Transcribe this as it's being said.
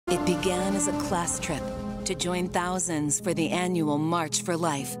began as a class trip to join thousands for the annual March for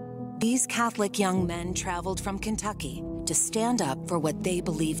Life. These Catholic young men traveled from Kentucky to stand up for what they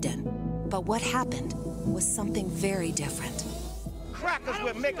believed in. But what happened was something very different. Crackers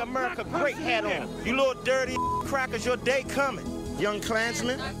with Make America Great hat on. You little dirty crackers, your day coming. Young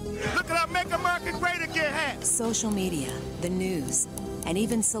Klansmen. Look at that Make America Great Again hat. Social media, the news, and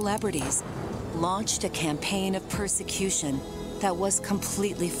even celebrities launched a campaign of persecution that was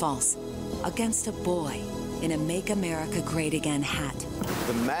completely false against a boy in a Make America Great Again hat.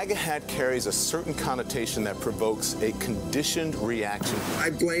 The MAGA hat carries a certain connotation that provokes a conditioned reaction. I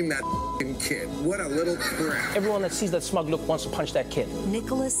blame that kid. What a little crap. Everyone that sees that smug look wants to punch that kid.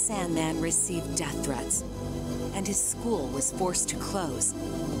 Nicholas Sandmann received death threats, and his school was forced to close.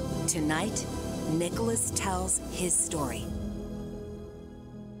 Tonight, Nicholas tells his story.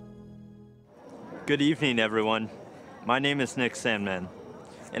 Good evening, everyone. My name is Nick Sandmann,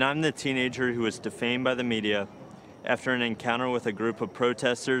 and I'm the teenager who was defamed by the media after an encounter with a group of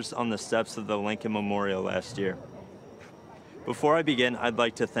protesters on the steps of the Lincoln Memorial last year. Before I begin, I'd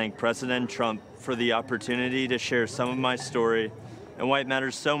like to thank President Trump for the opportunity to share some of my story and why it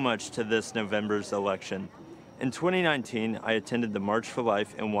matters so much to this November's election. In 2019, I attended the March for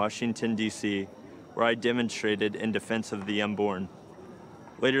Life in Washington, D.C., where I demonstrated in defense of the unborn.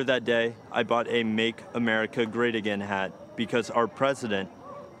 Later that day, I bought a Make America Great Again hat because our president,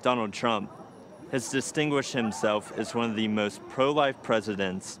 Donald Trump, has distinguished himself as one of the most pro-life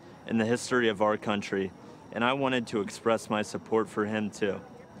presidents in the history of our country, and I wanted to express my support for him too.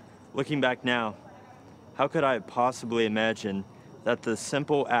 Looking back now, how could I have possibly imagined that the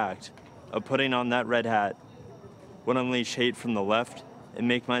simple act of putting on that red hat would unleash hate from the left and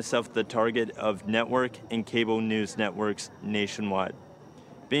make myself the target of network and cable news networks nationwide?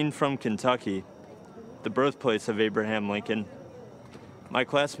 Being from Kentucky, the birthplace of Abraham Lincoln, my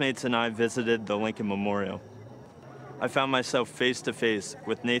classmates and I visited the Lincoln Memorial. I found myself face to face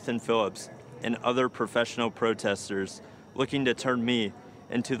with Nathan Phillips and other professional protesters looking to turn me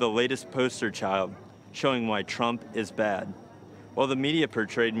into the latest poster child showing why Trump is bad, while the media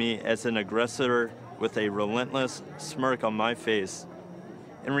portrayed me as an aggressor with a relentless smirk on my face.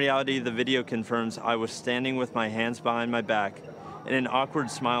 In reality, the video confirms I was standing with my hands behind my back and an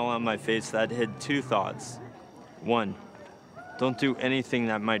awkward smile on my face that hid two thoughts. One, don't do anything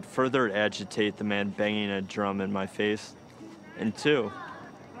that might further agitate the man banging a drum in my face. And two,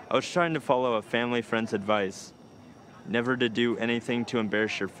 I was trying to follow a family friend's advice, never to do anything to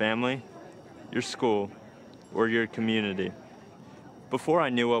embarrass your family, your school, or your community. Before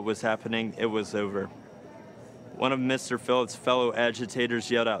I knew what was happening, it was over. One of Mr. Phillips' fellow agitators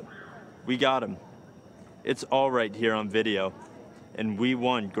yelled out, "We got him. It's all right here on video. And we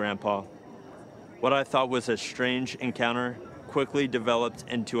won, Grandpa." What I thought was a strange encounter quickly developed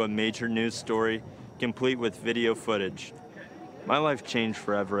into a major news story, complete with video footage. My life changed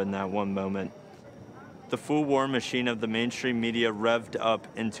forever in that one moment. The full war machine of the mainstream media revved up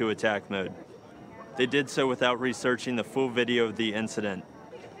into attack mode. They did so without researching the full video of the incident,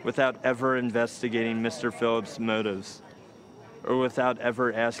 without ever investigating Mr. Phillips' motives, or without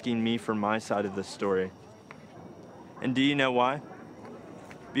ever asking me for my side of the story. And do you know why?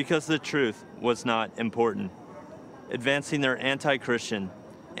 Because the truth was not important. Advancing their anti-Christian,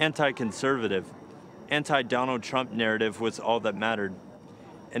 anti-conservative, anti-Donald Trump narrative was all that mattered.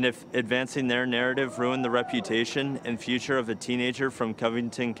 And if advancing their narrative ruined the reputation and future of a teenager from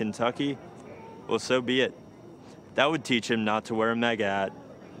Covington, Kentucky, well, so be it. That would teach him not to wear a MAGA hat.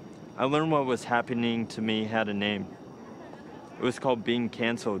 I learned what was happening to me had a name. It was called being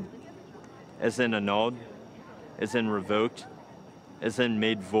canceled, as in annulled, as in revoked, as in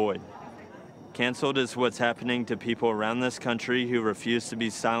made void. Canceled is what's happening to people around this country who refuse to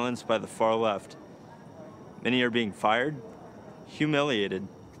be silenced by the far left. Many are being fired, humiliated,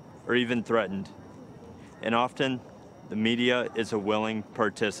 or even threatened. And often, the media is a willing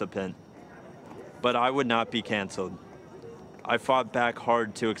participant. But I would not be canceled. I fought back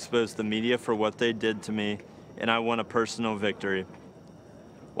hard to expose the media for what they did to me, and I won a personal victory.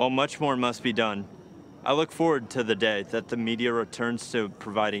 While much more must be done, I look forward to the day that the media returns to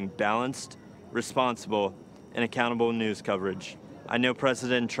providing balanced, responsible, and accountable news coverage. I know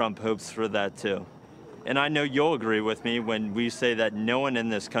President Trump hopes for that too. And I know you'll agree with me when we say that no one in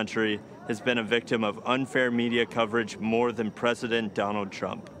this country has been a victim of unfair media coverage more than President Donald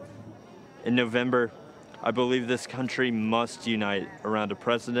Trump. In November, I believe this country must unite around a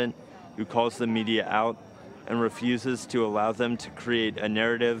president who calls the media out and refuses to allow them to create a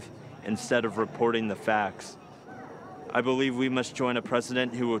narrative instead of reporting the facts. I believe we must join a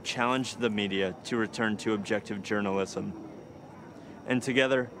president who will challenge the media to return to objective journalism. And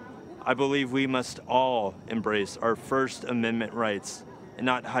together, I believe we must all embrace our First Amendment rights and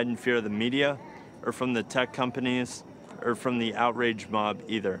not hide in fear of the media or from the tech companies or from the outrage mob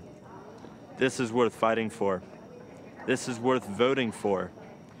either. This is worth fighting for. This is worth voting for.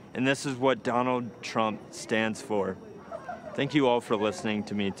 And this is what Donald Trump stands for. Thank you all for listening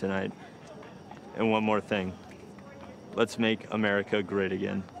to me tonight. And one more thing. Let's make America great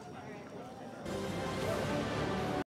again.